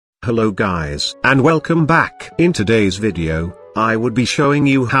Hello guys, and welcome back. In today's video, I would be showing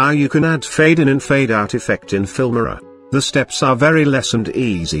you how you can add fade in and fade out effect in Filmora. The steps are very less and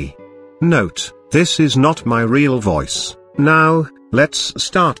easy. Note, this is not my real voice. Now, let's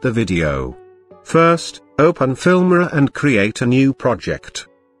start the video. First, open Filmora and create a new project.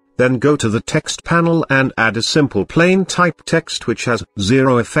 Then go to the text panel and add a simple plain type text which has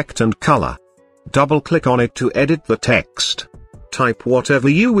zero effect and color. Double-click on it to edit the text. Type whatever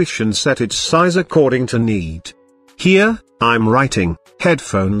you wish and set its size according to need. Here, I'm writing,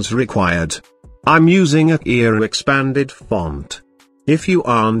 headphones required. I'm using a era expanded font. If you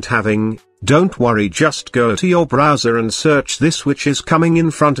aren't having, don't worry, just go to your browser and search this which is coming in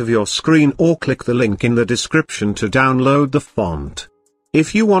front of your screen, or click the link in the description to download the font.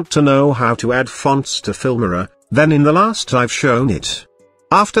 If you want to know how to add fonts to Filmora, then in the last I've shown it.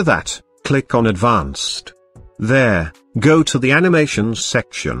 After that, click on Advanced. There, go to the Animations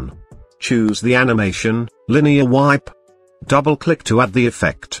section. Choose the animation, Linear Wipe. Double-click to add the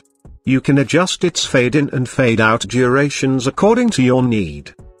effect. You can adjust its fade in and fade out durations according to your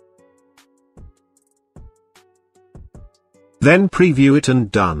need. Then preview it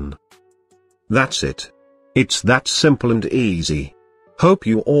and done. That's it. It's that simple and easy. Hope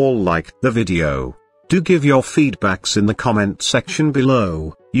you all liked the video. Do give your feedbacks in the comment section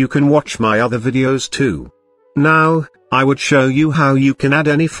below. You can watch my other videos too. Now, I would show you how you can add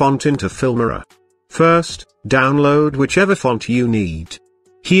any font into Filmora. First, download whichever font you need.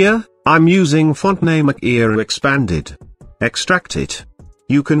 Here, I'm using font name era expanded. Extract it.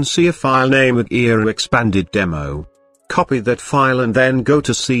 You can see a file name era expanded demo. Copy that file and then go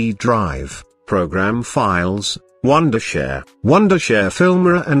to C drive, Program Files, Wondershare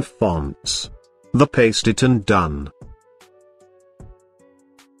Filmora and Fonts. Paste it and done.